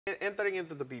Entering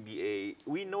into the PBA,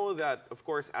 we know that, of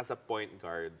course, as a point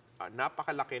guard,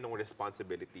 napakalaki ng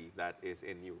responsibility that is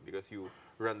in you because you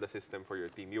run the system for your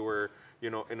team. You were,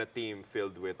 in a team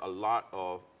filled with a lot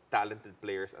of talented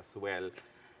players as well.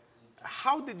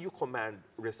 How did you command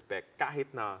respect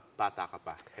kahit na bata ka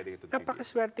pa heading into the PBA?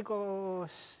 Napakaswerte ko,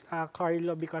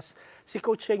 Carlo, because si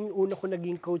Coach Cheng yung una ko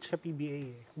naging coach sa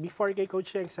PBA. Before kay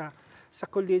Coach Cheng, sa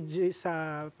college,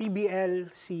 sa PBL,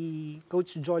 si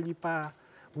Coach Jolly pa,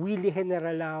 Willie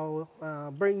Generalao,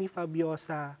 Bernie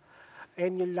Fabiosa,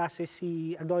 and yung last is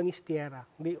si Adonis Tierra.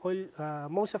 They all,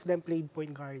 most of them played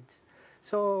point guards.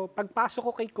 So, pagpasok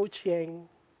ko kay Coach Cheng,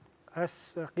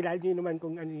 as kilala niyo naman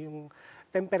kung ano yung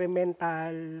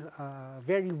temperamental,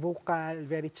 very vocal,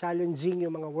 very challenging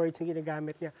yung mga words na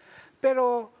ginagamit niya.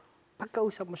 Pero,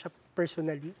 pagkausap mo siya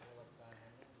personally,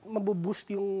 mabuboost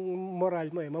yung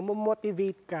moral mo eh.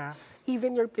 Mamomotivate ka.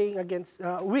 Even you're playing against,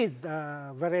 with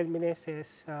Varel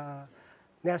Meneses,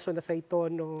 Nelson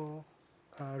Asaitono,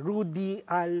 Rudy,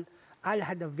 Al. Al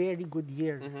had a very good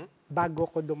year bago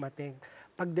ko dumating.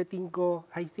 Pagdating ko,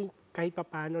 I think kahit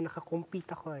paano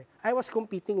nakakompete ako eh. I was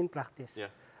competing in practice.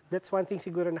 Yeah. That's one thing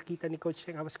siguro nakita ni Coach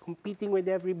Cheng. I was competing with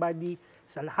everybody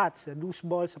sa lahat, sa loose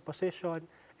ball, sa possession,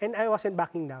 and I wasn't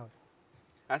backing down.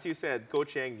 As you said,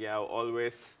 Coach Yeng Yao,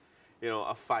 always,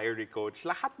 a fiery coach.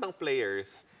 Lahat ng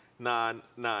players na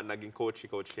naging coach si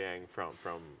Coach Yeng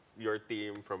from your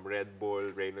team, from Red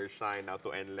Bull, Rain or Shine, now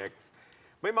to NLEX,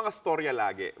 may mga storya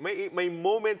lagi. May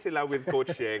moment sila with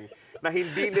Coach Yeng na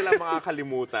hindi nila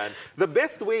makakalimutan. The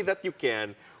best way that you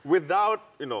can,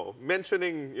 without,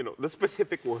 mentioning, the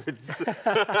specific words.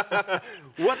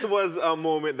 What was a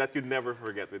moment that you'd never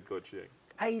forget with Coach Yeng?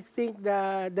 I think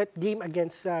that game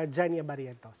against Johnny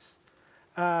Abarrientos.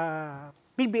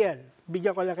 PBL,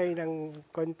 bigyan ko lang kayo ng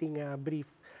konting brief.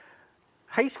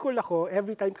 High school ako,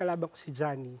 every time kalaban ko si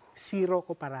Johnny, 0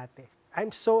 ko parate.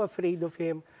 I'm so afraid of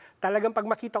him. Talagang pag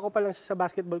makita ko pa lang siya sa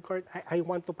basketball court, I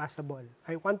want to pass the ball.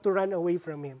 I want to run away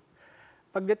from him.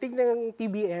 Pagdating ng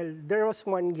PBL, there was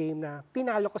one game na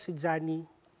tinalo ko si Johnny,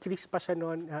 Chris pa siya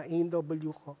noon,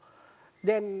 A&W ko.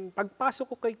 Then, pagpasok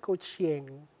ko kay Coach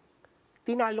Yeng,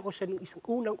 tinalo ko siya nung isang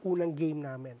unang-unang game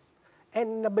namin.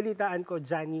 And nabalitaan ko,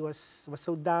 Johnny was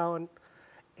so down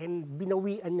and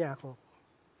binawian niya ako.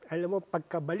 Alam mo,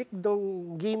 pagkabalik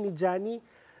dong game ni Johnny,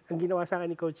 ang ginawa sa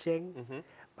akin ni Coach Yeng,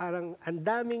 parang ang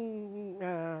daming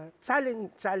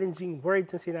challenging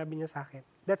words na sinabi niya sa akin.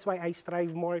 That's why I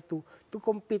strive more to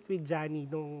compete with Johnny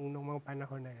nung mga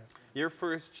panahon na yun. Your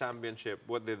first championship,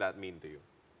 what did that mean to you?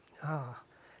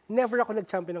 Never ako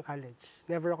nag-champion ng college.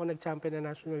 Never ako nag-champion ng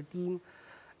national team.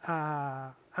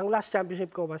 Ang last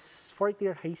championship ko was 4th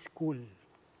year high school.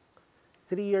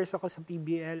 3 years ako sa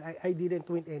PBL. I didn't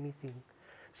win anything.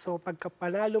 So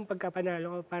pagkapanalo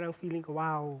ko, parang feeling ko,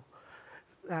 wow.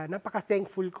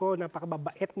 Napaka-thankful ko,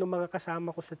 napaka-babait ng mga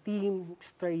kasama ko sa team.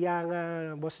 Mr.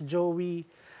 Yanga, Boss Joey.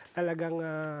 Talagang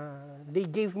they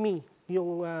gave me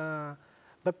yung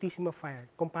baptism of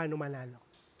fire kung paano manalo.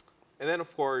 And then,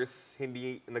 of course,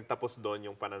 hindi nagtapos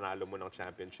doon yung pananalo mo ng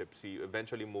championships. You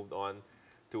eventually moved on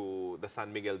to the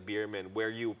San Miguel Beermen, where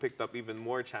you picked up even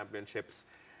more championships.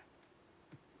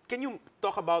 Can you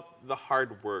talk about the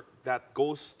hard work that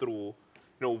goes through,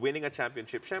 winning a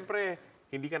championship? Siyempre,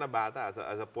 hindi ka na bata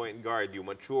as a point guard. You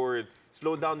matured,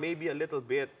 slowed down maybe a little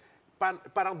bit.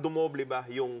 Parang dumoble ba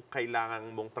yung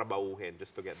kailangan mong trabahuhin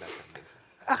just to get that championship?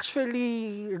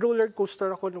 Actually, roller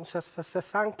coaster ako nung sa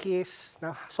Sankis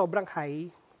na sobrang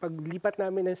high. Paglipat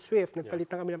namin ng Swift,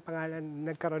 nagpalitan kami ng pangalan,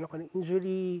 nagkaroon ako ng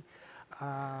injury,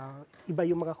 iba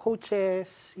yung mga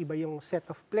coaches, iba yung set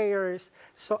of players.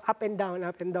 So up and down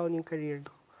yung career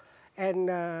ko. And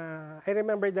I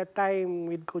remember that time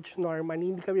with Coach Norman,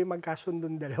 hindi kami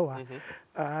magkasundon dalawa.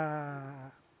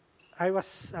 I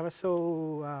was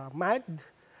so mad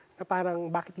na parang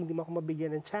bakit hindi mo ako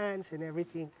mabigyan ng chance and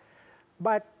everything.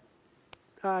 But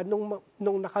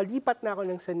nung nakalipat na ako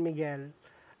ng San Miguel,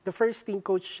 the first thing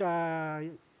Coach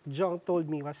Jong told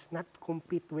me was not to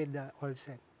compete with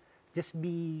Olsen. Just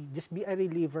be a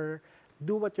reliever.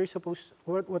 Do what you're supposed.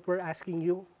 What we're asking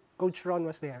you. Coach Ron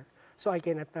was there, so I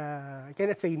cannot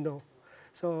say no.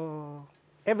 So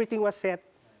everything was set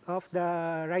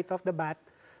right off the bat.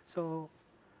 So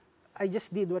I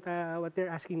just did what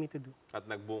they're asking me to do. At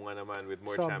nagbunga naman with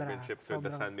more championships with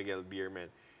the San Miguel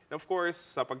Beermen. And of course,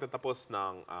 sa pagtatapos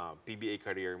ng PBA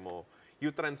career mo,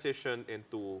 you transitioned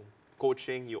into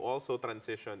coaching. You also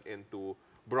transitioned into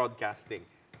broadcasting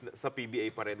sa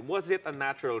PBA pa rin. Was it a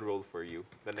natural role for you,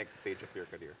 the next stage of your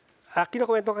career?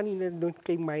 Kinukwento kanina doon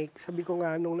kay Mike, sabi ko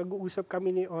nga, nung nag-uusap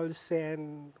kami ni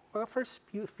Olsen, mga first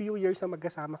few years na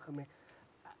magkasama kami,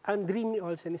 ang dream ni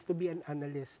Olsen is to be an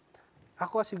analyst.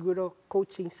 Ako siguro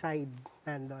coaching side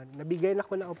nandun. Nabigyan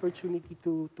ako ng opportunity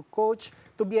to coach,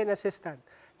 to be an assistant.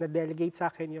 Na-delegate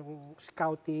sa akin yung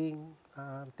scouting,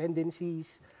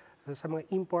 tendencies, sa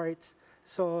mga imports.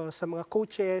 So sa mga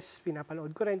coaches, pinapanood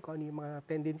ko rin kung ano yung mga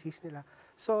tendencies nila.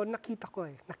 So nakita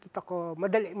ko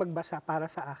madali magbasa para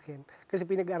sa akin kasi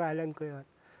pinag-aralan ko yun.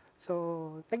 So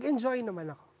nag-enjoy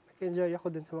naman ako. Nag-enjoy ako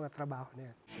dun sa mga trabaho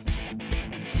na yan.